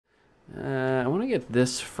I want to get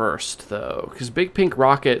this first, though, because Big Pink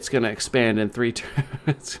Rocket's going to expand in 3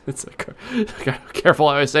 turns. Careful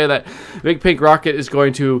how I say that. Big Pink Rocket is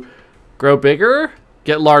going to grow bigger,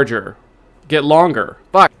 get larger, get longer.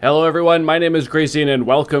 Fuck. Hello, everyone. My name is Grayson, and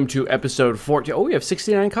welcome to episode 14. Oh, we have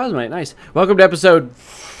 69 Cosmite. Nice. Welcome to episode...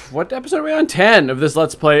 What episode are we on? 10 of this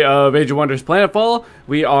Let's Play of Age of Wonders Planetfall.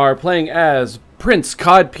 We are playing as Prince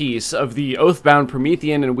Codpiece of the Oathbound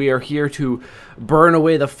Promethean, and we are here to burn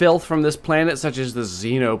away the filth from this planet, such as the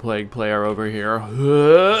Xenoplague player over here.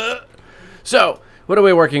 So, what are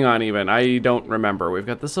we working on even? I don't remember. We've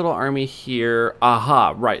got this little army here.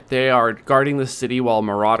 Aha, right. They are guarding the city while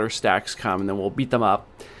Marauder stacks come, and then we'll beat them up.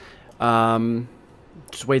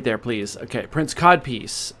 Just wait there, please. Okay, Prince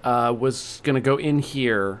Codpiece was going to go in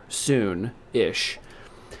here soon-ish.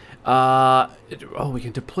 Oh, we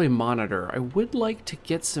can deploy monitor. I would like to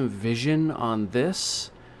get some vision on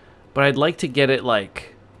this, but I'd like to get it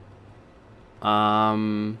like...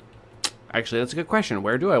 Actually, that's a good question.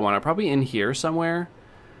 Where do I want it? Probably in here somewhere.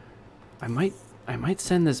 I might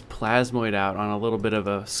send this plasmoid out on a little bit of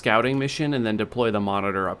a scouting mission and then deploy the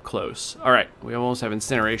monitor up close. All right, we almost have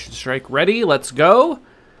Incineration Strike ready. Let's go.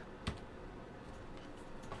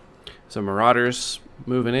 So Marauders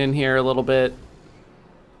moving in here a little bit.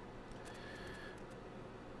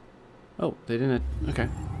 Oh, they didn't. Okay,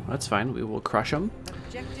 that's fine. We will crush them.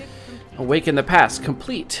 Awaken the Past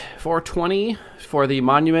complete. 420 for the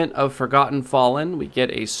Monument of Forgotten Fallen. We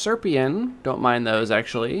get a Serpian. Don't mind those,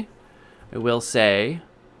 actually. I will say.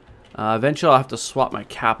 Eventually, I'll have to swap my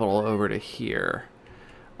capital over to here.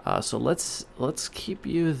 So let's keep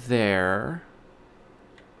you there.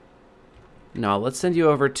 No, let's send you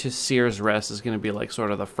over to Sears Rest. Is going to be like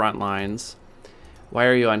sort of the front lines. Why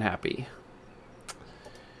are you unhappy?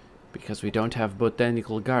 Because we don't have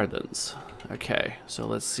botanical gardens. Okay, so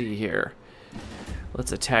let's see here.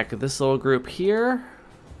 Let's attack this little group here.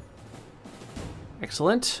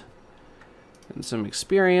 Excellent. And some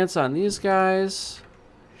experience on these guys.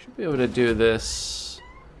 Should be able to do this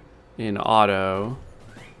in auto.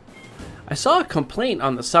 I saw a complaint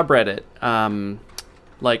on the subreddit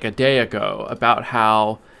like a day ago about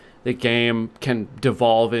how the game can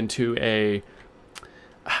devolve into a...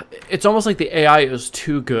 It's almost like the AI is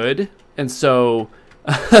too good, and so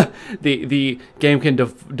the game can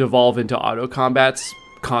devolve into auto combats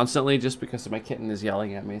constantly, just because my kitten is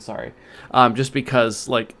yelling at me. Sorry, just because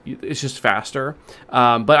like it's just faster.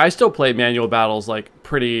 But I still play manual battles like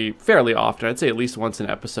fairly often. I'd say at least once an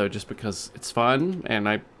episode, just because it's fun, and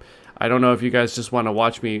I don't know if you guys just want to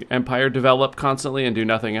watch me Empire develop constantly and do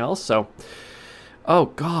nothing else. So, oh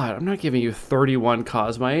god, I'm not giving you 31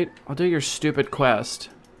 Cosmite. I'll do your stupid quest.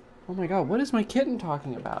 Oh my god, what is my kitten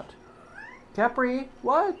talking about? Capri,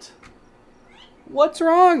 what? What's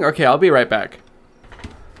wrong? Okay, I'll be right back.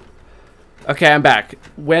 Okay, I'm back.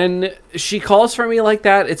 When she calls for me like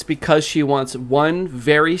that, it's because she wants one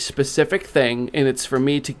very specific thing, and it's for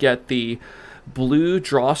me to get the blue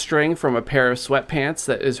drawstring from a pair of sweatpants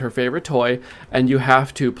that is her favorite toy, and you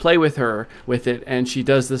have to play with her with it, and she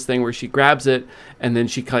does this thing where she grabs it, and then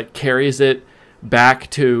she like carries it back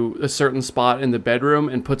to a certain spot in the bedroom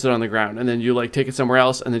and puts it on the ground, and then you like take it somewhere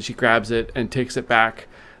else, and then she grabs it and takes it back.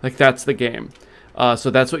 Like, that's the game. So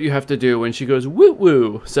that's what you have to do when she goes woo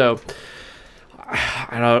woo. So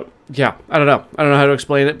I don't know. I don't know how to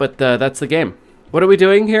explain it, but that's the game. What are we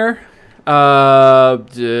doing here?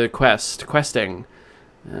 Questing.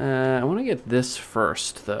 I want to get this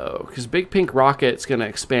first, though, because Big Pink Rocket's going to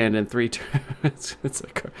expand in 3 turns.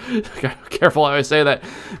 Careful how I say that.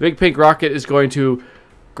 Big Pink Rocket is going to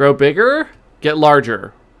grow bigger, get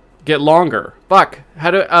larger, get longer. Fuck.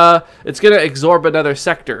 It's going to absorb another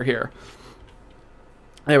sector here.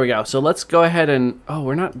 There we go. So let's go ahead and... Oh,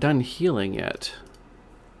 we're not done healing yet.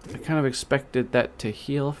 I kind of expected that to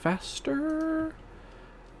heal faster.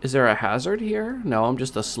 Is there a hazard here? No, I'm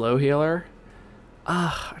just a slow healer.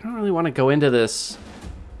 I don't really want to go into this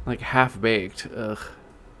like half-baked.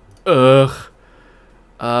 Okay,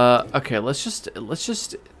 let's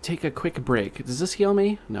just take a quick break. Does this heal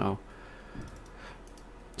me? No.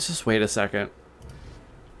 Let's just wait a second.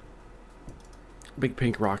 Big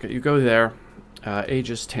Pink Rocket, you go there.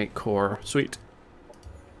 Aegis Tank Core. Sweet.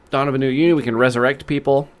 Dawn of a new unit. We can resurrect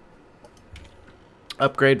people.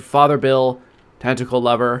 Upgrade Father Bill. Tentacle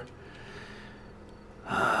Lover.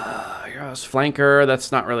 Flanker, that's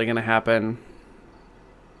not really going to happen.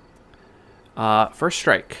 First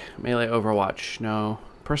Strike, melee Overwatch, no.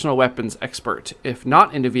 Personal Weapons Expert. If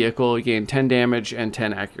not into vehicle, you gain 10 damage and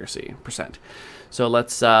 10 accuracy %. So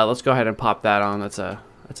let's go ahead and pop that on. That's a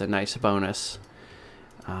nice bonus.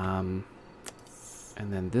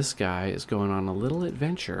 And then this guy is going on a little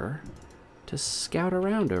adventure to scout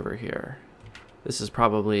around over here. This is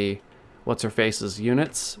probably what's-her-face's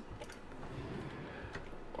units.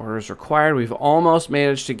 Orders required. We've almost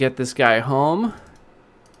managed to get this guy home.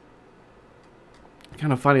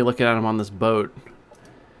 Kind of funny looking at him on this boat.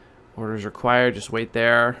 Orders required. Just wait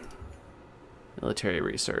there. Military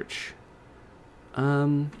research.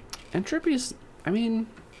 Entropy's, I mean,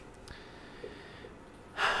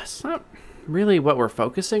 it's not really what we're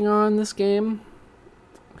focusing on this game.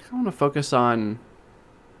 I want to focus on,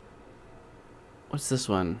 what's this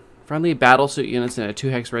one? Friendly battlesuit units in a 2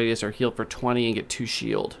 hex radius are healed for 20 and get 2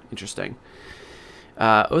 shield. Interesting.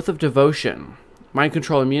 Oath of Devotion. Mind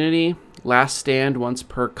control immunity. Last stand once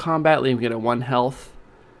per combat, leaving it at 1 health.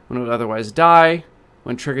 When it would otherwise die.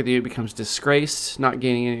 When triggered, the unit becomes disgraced, not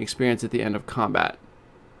gaining any experience at the end of combat.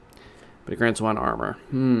 But it grants 1 armor.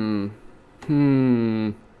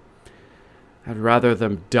 I'd rather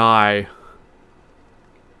them die.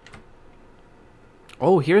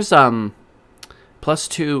 Oh, here's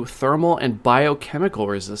 +2 thermal and biochemical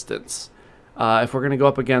resistance. If we're gonna go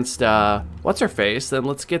up against what's-her-face, then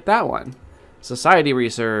let's get that one. Society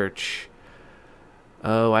research.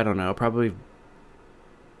 Oh, I don't know. Probably.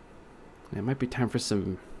 It might be time for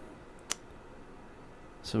some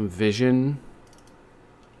vision.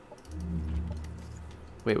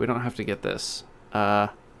 Wait, we don't have to get this.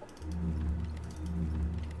 Let's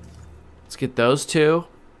get those 2.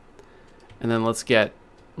 And then let's get,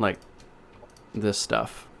 like, this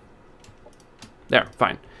stuff. There,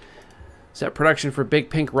 fine. Set production for Big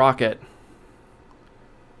Pink Rocket.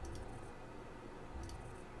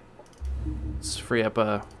 Let's free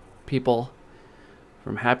up people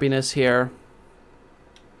from happiness here.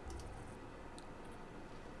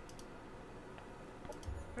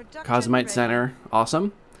 Cosmite Center,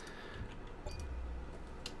 awesome.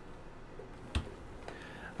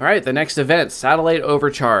 All right, the next event, Satellite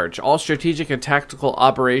Overcharge. All strategic and tactical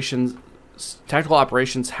operations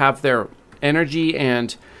have their energy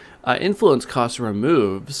and influence costs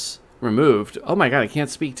removed. Oh my god, I can't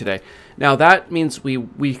speak today. Now that means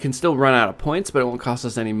we can still run out of points, but it won't cost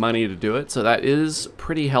us any money to do it, so that is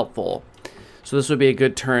pretty helpful. So this would be a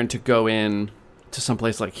good turn to go in to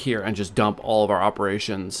someplace like here and just dump all of our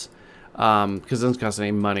operations, because it doesn't cost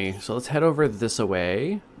any money. So let's head over this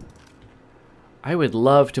away. I would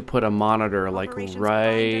love to put a monitor like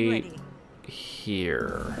right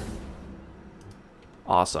here.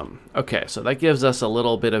 Awesome. Okay, so that gives us a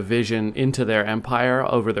little bit of vision into their empire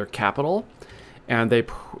over their capital, and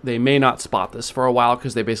they may not spot this for a while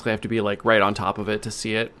because they basically have to be like right on top of it to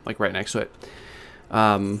see it, like right next to it.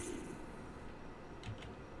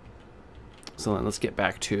 So then let's get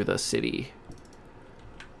back to the city.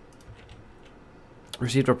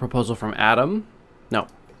 Received a proposal from Adam. No.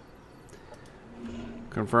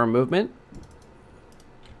 Confirm movement.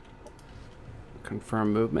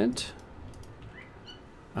 Confirm movement.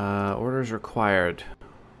 Orders required.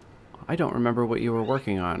 I don't remember what you were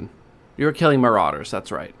working on. You were killing marauders,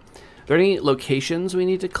 that's right. Are there any locations we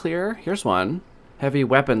need to clear? Here's one. Heavy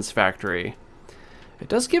weapons factory. It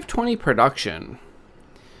does give 20 production.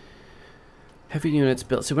 Heavy units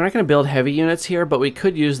built. So we're not going to build heavy units here, but we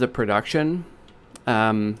could use the production.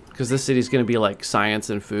 Because this city's going to be like science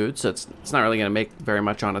and food, so it's not really going to make very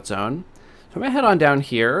much on its own. So I'm going to head on down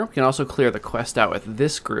here. We can also clear the quest out with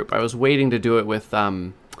this group. I was waiting to do it with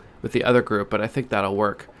the other group, but I think that'll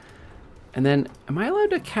work. And then, am I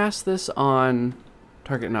allowed to cast this on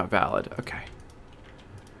target not valid? Okay.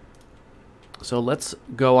 So let's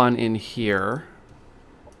go on in here.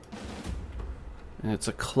 And it's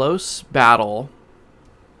a close battle.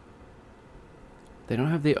 They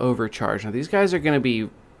don't have the overcharge. Now these guys are going to be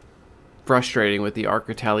frustrating with the arc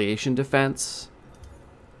retaliation defense.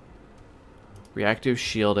 Reactive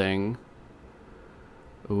shielding.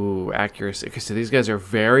 Ooh, accuracy. Okay, so these guys are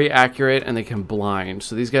very accurate and they can blind.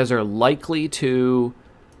 So these guys are likely to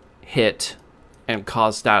hit and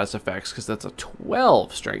cause status effects because that's a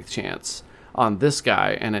 12 strength chance on this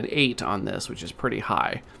guy and an 8 on this, which is pretty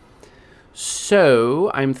high. So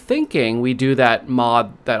I'm thinking we do that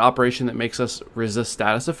mod, that operation that makes us resist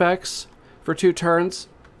status effects for 2 turns.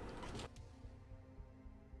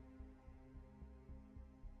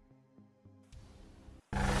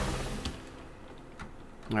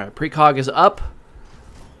 All right, precog is up.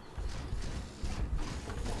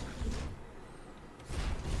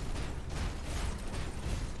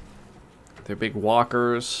 They're big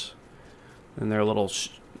walkers and their little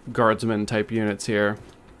guardsman type units here.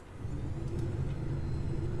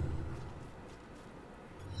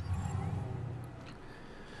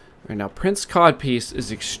 Now, Prince Codpiece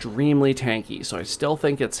is extremely tanky, so I still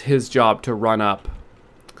think it's his job to run up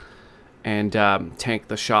and tank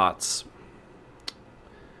the shots.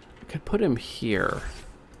 I could put him here.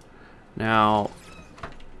 Now,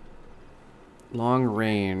 long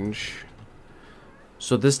range.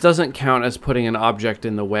 So this doesn't count as putting an object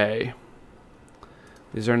in the way.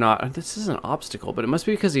 These are not... This is an obstacle, but it must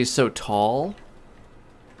be because he's so tall.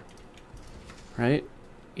 Right?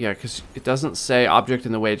 Yeah, because it doesn't say object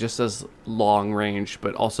in the way. It just says long range,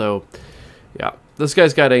 but also... Yeah. This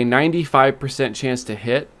guy's got a 95% chance to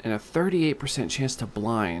hit and a 38% chance to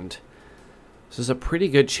blind. So there's a pretty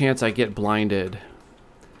good chance I get blinded.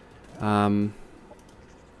 I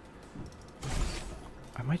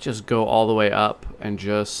might just go all the way up and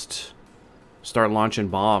just start launching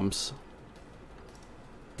bombs.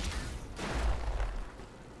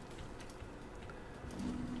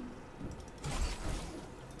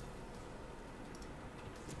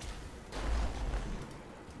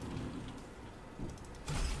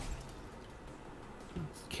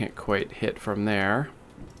 Can't quite hit from there.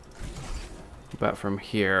 But from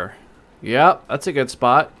here. Yep, that's a good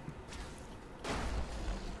spot.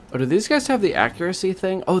 Oh, do these guys have the accuracy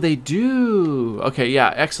thing? Oh, they do. Okay,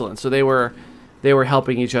 yeah, excellent. So they were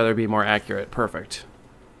helping each other be more accurate. Perfect.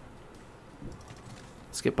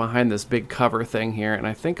 Let's get behind this big cover thing here, and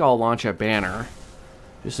I think I'll launch a banner.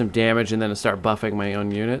 Do some damage and then start buffing my own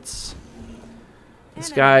units.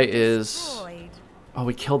 This guy is... Oh,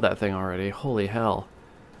 we killed that thing already. Holy hell.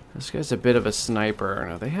 This guy's a bit of a sniper.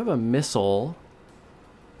 Now, they have a missile,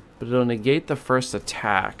 but it'll negate the first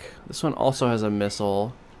attack. This one also has a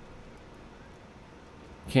missile.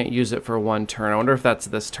 Can't use it for one turn. I wonder if that's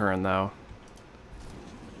this turn, though.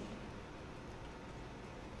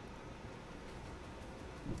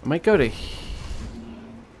 I might go to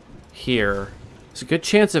here. There's a good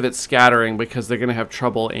chance of it scattering because they're going to have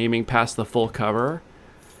trouble aiming past the full cover.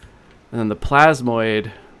 And then the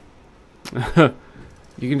plasmoid...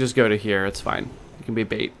 You can just go to here. It's fine. You can be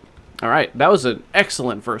bait. All right. That was an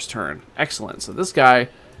excellent first turn. Excellent. So this guy...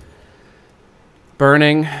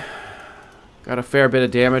 Burning... Got a fair bit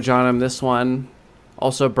of damage on him. This one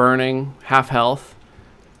also burning. Half health.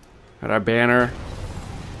 Got our banner.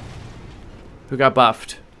 Who got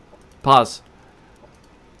buffed? Pause.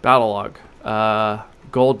 Battle log.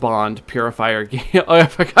 Gold bond. Purifier gain. Oh, I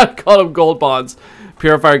forgot to call them gold bonds.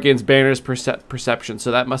 Purifier gains banner's perception.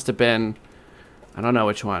 So that must have been... I don't know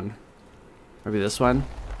which one. Maybe this one?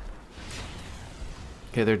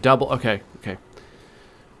 Okay, they're double. Okay, okay.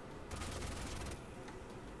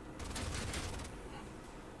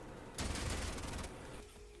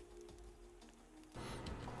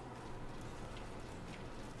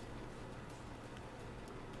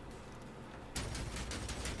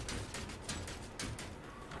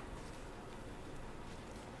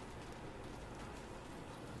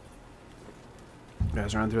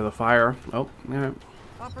 Guys run through the fire. Oh, yeah.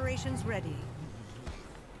 Operations ready.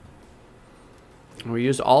 We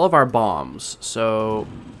used all of our bombs, so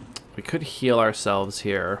we could heal ourselves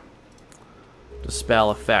here. Dispel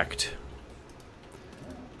effect.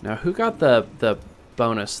 Now, who got the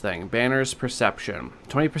bonus thing? Banner's perception.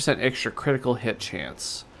 20% extra critical hit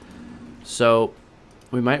chance. So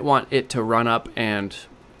we might want it to run up and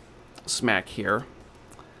smack here.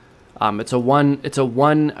 It's a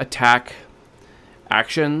one attack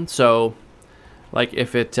action, so like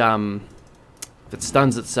if it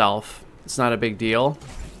stuns itself, it's not a big deal.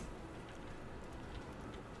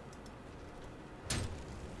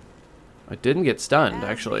 It didn't get stunned,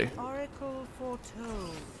 actually.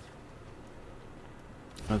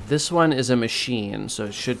 Now, this one is a machine, so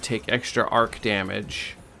it should take extra arc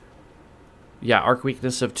damage. Yeah, arc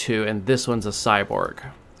weakness of 2, and this one's a cyborg.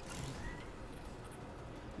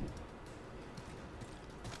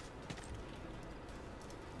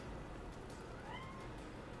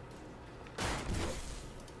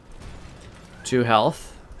 Two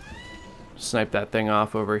health. Snipe that thing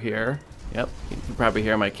off over here. Yep, you can probably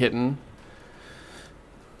hear my kitten.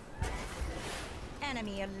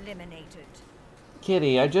 Enemy eliminated.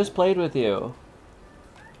 Kitty, I just played with you.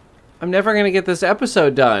 I'm never gonna get this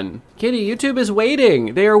episode done. Kitty, YouTube is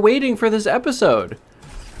waiting. They are waiting for this episode.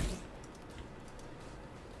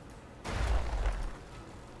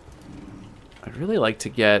 I'd really like to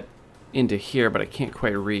get into here, but I can't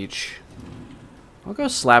quite reach. I'll go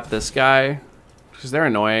slap this guy, because they're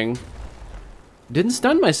annoying. Didn't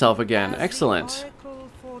stun myself again. Excellent.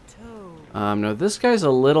 No, this guy's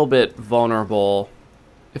a little bit vulnerable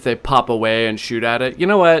if they pop away and shoot at it. You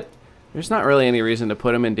know what? There's not really any reason to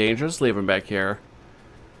put him in danger. Just leave him back here.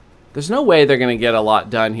 There's no way they're gonna get a lot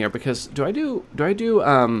done here because do I do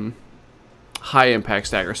high impact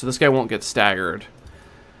stagger? So this guy won't get staggered.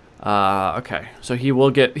 Okay, so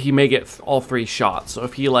he may get all 3 shots. So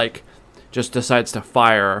if he like just decides to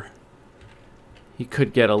fire, he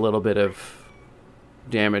could get a little bit of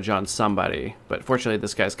damage on somebody. But fortunately,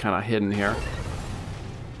 this guy's kind of hidden here.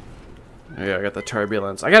 Yeah, I got the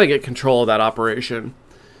turbulence. I got to get control of that operation.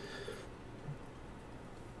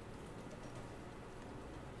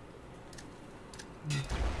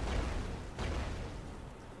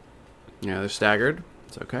 Yeah, they're staggered.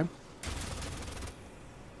 It's okay.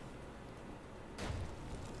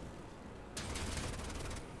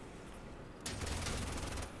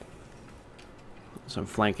 Some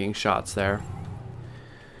flanking shots there.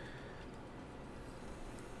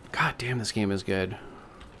 God damn, this game is good.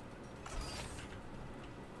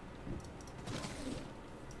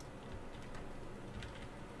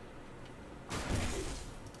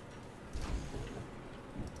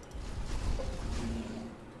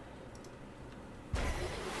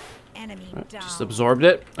 Enemy down. Just absorbed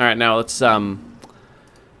it. All right, now let's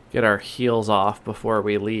get our heals off before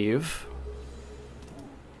we leave.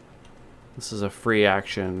 This is a free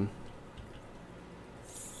action.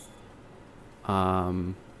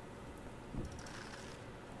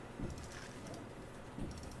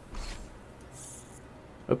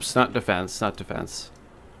 Oops, not defense, not defense.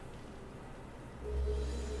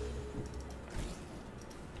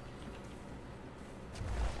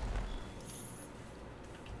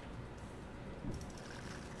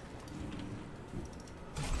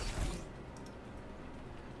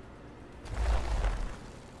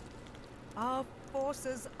 Our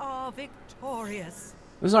forces are victorious.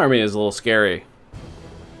 This army is a little scary.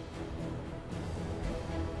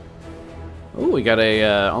 Oh, we got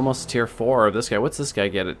a almost tier 4 of this guy. What's this guy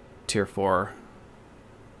get at tier 4?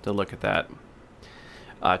 To look at that.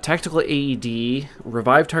 Tactical AED,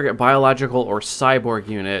 revive target biological or cyborg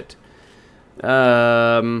unit. It's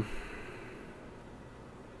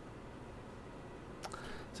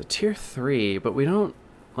a tier 3, but we don't,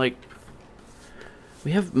 like,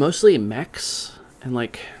 we have mostly mechs, and,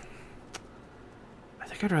 like, I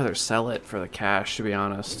think I'd rather sell it for the cash, to be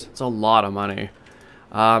honest. It's a lot of money.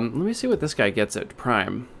 Let me see what this guy gets at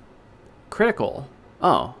Prime. Critical.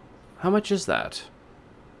 Oh, how much is that?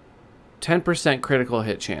 10% critical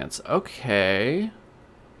hit chance. Okay.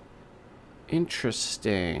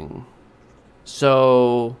 Interesting.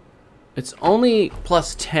 So, it's only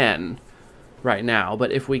plus 10 right now,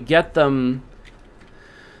 but if we get them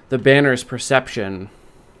the banner's perception,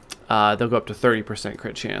 they'll go up to 30%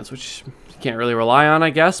 crit chance, which you can't really rely on, I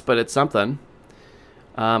guess, but it's something.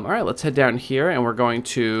 All right, let's head down here, and we're going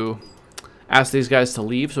to ask these guys to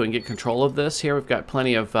leave so we can get control of this. Here we've got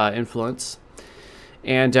plenty of influence.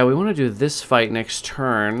 And we want to do this fight next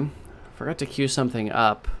turn. Forgot to queue something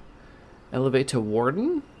up. Elevate to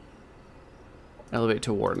Warden. Elevate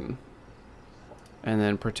to Warden. And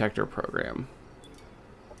then Protector Program.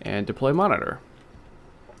 And Deploy Monitor.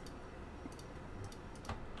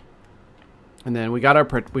 And then we got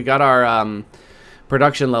our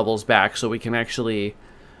production levels back, so we can actually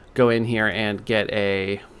go in here and get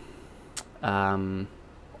a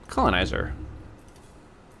colonizer.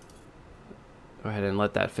 Go ahead and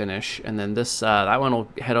let that finish, and then this that one will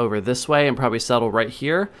head over this way and probably settle right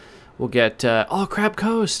here. We'll get oh, Crab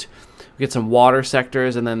Coast. We get some water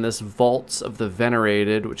sectors, and then this Vaults of the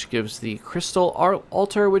Venerated, which gives the Crystal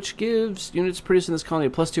Altar, which gives units produced in this colony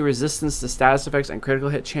 +2 resistance to status effects and critical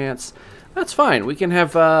hit chance. That's fine. We can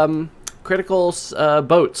have critical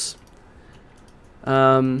boats.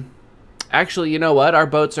 Actually, you know what? Our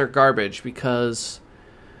boats are garbage because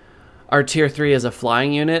our tier 3 is a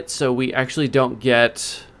flying unit, so we actually don't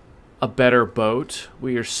get a better boat.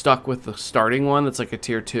 We are stuck with the starting one that's like a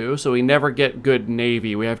tier 2, so we never get good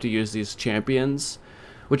navy. We have to use these champions,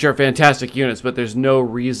 which are fantastic units, but there's no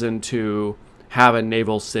reason to have a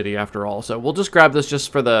naval city after all. So we'll just grab this just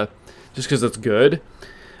because it's good.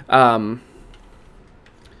 So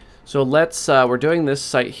let's, we're doing this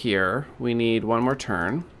site here. We need one more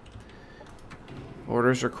turn.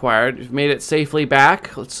 Orders required. We've made it safely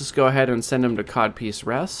back. Let's just go ahead and send him to Codpiece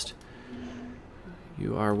Rest.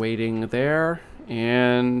 You are waiting there.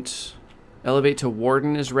 And Elevate to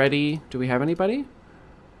Warden is ready. Do we have anybody?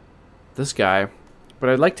 This guy. But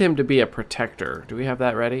I'd like him to be a Protector. Do we have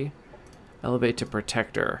that ready? Elevate to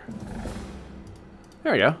Protector.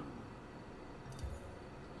 There we go.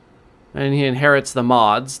 And he inherits the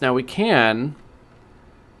mods. Now we can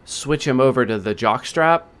switch him over to the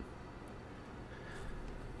Jockstrap.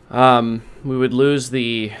 We would lose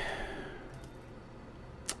the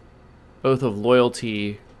Oath of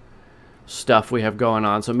Loyalty stuff we have going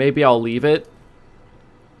on, so maybe I'll leave it.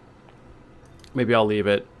 Maybe I'll leave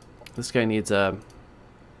it. This guy needs a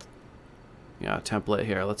template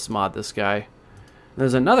here. Let's mod this guy.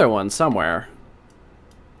 There's another one somewhere.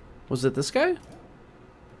 Was it this guy?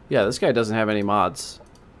 Yeah, this guy doesn't have any mods.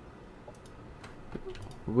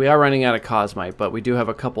 We are running out of Cosmite, but we do have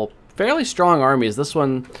a couple fairly strong armies. This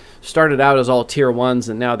one started out as all tier 1s,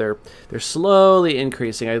 and now they're slowly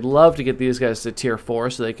increasing. I'd love to get these guys to tier 4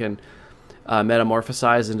 so they can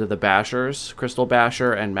metamorphosize into the Bashers, Crystal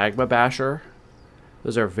Basher and Magma Basher.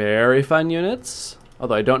 Those are very fun units,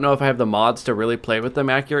 although I don't know if I have the mods to really play with them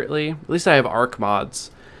accurately. At least I have Arc mods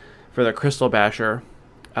for the Crystal Basher.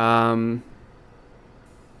 Okay,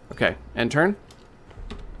 end turn.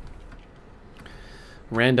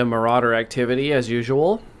 Random Marauder activity as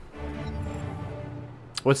usual.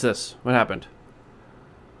 What's this? What happened?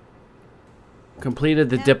 Completed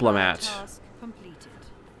the Diplomat.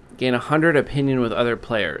 Gain 100 opinion with other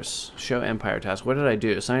players. Show Empire task. What did I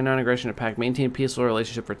do? Sign non-aggression to pact. Maintain peaceful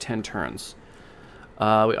relationship for 10 turns. We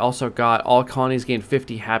also got all colonies gain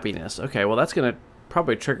 50 happiness. Okay, well that's going to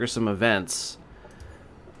probably trigger some events.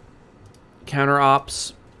 Counter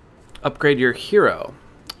ops. Upgrade your hero.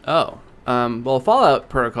 Oh. Well, Fallout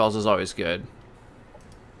Protocols is always good.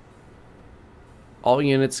 All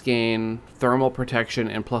units gain thermal protection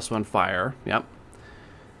and +1 fire. Yep.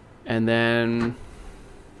 And then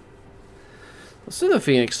let's do the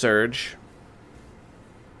Phoenix Surge.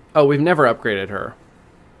 Oh, we've never upgraded her.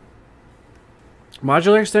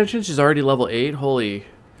 Modular extension, she's already level 8. Holy.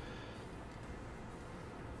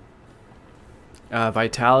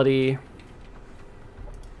 Vitality.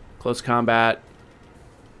 Close combat.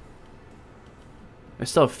 I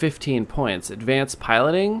still have 15 points. Advanced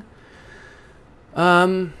piloting.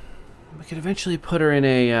 We could eventually put her in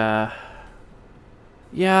a,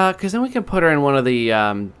 yeah, because then we can put her in one of the,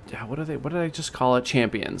 what did I just call it?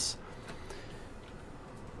 Champions.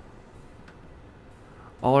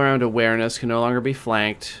 All-around awareness, can no longer be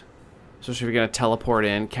flanked. Especially if you're going to teleport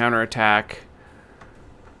in. Counterattack.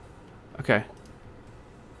 Okay.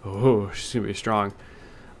 Oh, she's going to be strong.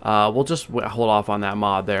 We'll just hold off on that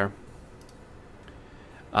mod there.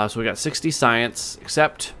 So we got 60 science,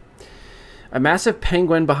 except a massive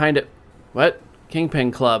penguin behind it. What?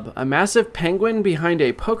 Kingpin Club. A massive penguin behind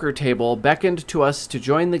a poker table beckoned to us to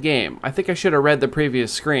join the game. I think I should have read the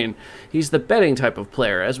previous screen. He's the betting type of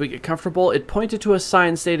player. As we get comfortable, it pointed to a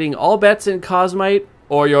sign stating, all bets in Cosmite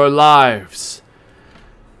or your lives.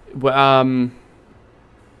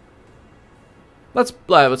 Let's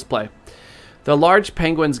play. The large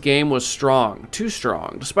penguin's game was strong. Too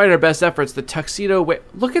strong. Despite our best efforts, the tuxedo...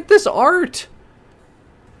 Look at this art!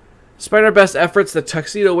 Despite our best efforts, the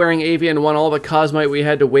tuxedo-wearing avian won all the Cosmite we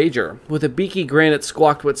had to wager. With a beaky grin, it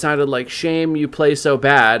squawked what sounded like, shame you play so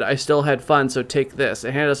bad. I still had fun, so take this.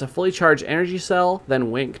 It handed us a fully charged energy cell,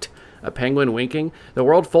 then winked. A penguin winking. The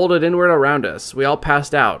world folded inward around us. We all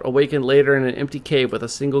passed out, awakened later in an empty cave with a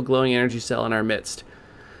single glowing energy cell in our midst.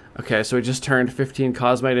 Okay, so we just turned 15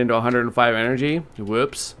 Cosmite into 105 energy.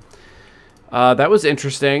 Whoops. That was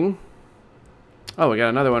interesting. Oh, we got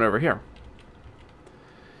another one over here.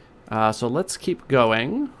 So let's keep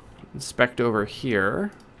going. Inspect over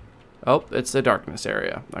here. Oh, it's the darkness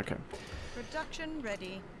area. Okay. Production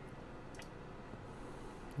ready.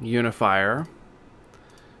 Unifier.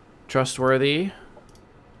 Trustworthy.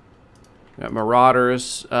 Got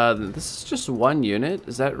Marauders. This is just one unit.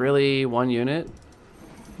 Is that really one unit?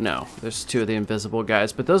 No, there's two of the invisible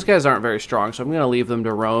guys, but those guys aren't very strong, so I'm going to leave them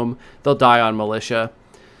to roam. They'll die on militia.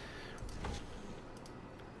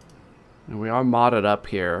 And we are modded up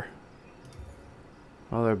here.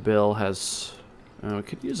 Other Bill has... Oh, we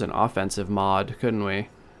could use an offensive mod, couldn't we?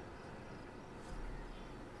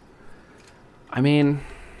 I mean...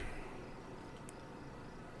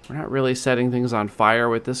 We're not really setting things on fire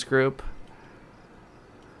with this group.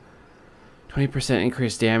 20%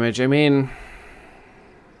 increased damage. I mean...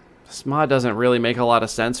 This mod doesn't really make a lot of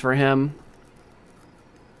sense for him.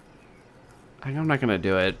 I'm not going to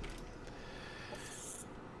do it.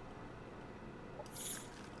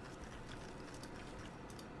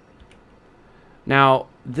 Now,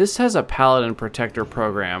 this has a Paladin Protector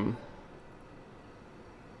program.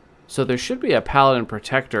 So there should be a Paladin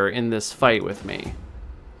Protector in this fight with me.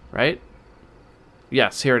 Right?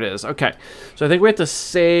 Yes, here it is. Okay. So I think we have to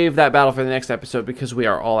save that battle for the next episode because we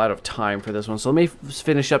are all out of time for this one. So let me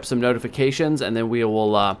finish up some notifications and then we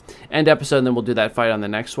will end episode and then we'll do that fight on the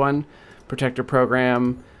next one. Protector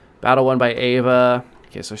program. Battle won by Ava.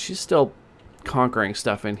 Okay, so she's still conquering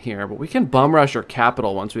stuff in here, but we can bum rush her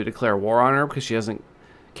capital once we declare war on her because she hasn't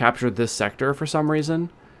captured this sector for some reason.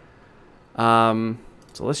 So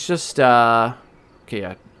let's just okay,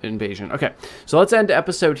 yeah, invasion. Okay, so let's end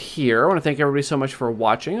episode here. I want to thank everybody so much for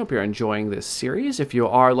watching. Hope you're enjoying this series. If you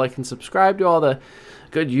are, like and subscribe, do all the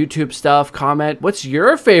good YouTube stuff. Comment, what's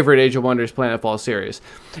your favorite Age of Wonders Planetfall series?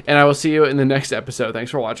 And I will see you in the next episode.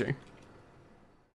 Thanks for watching.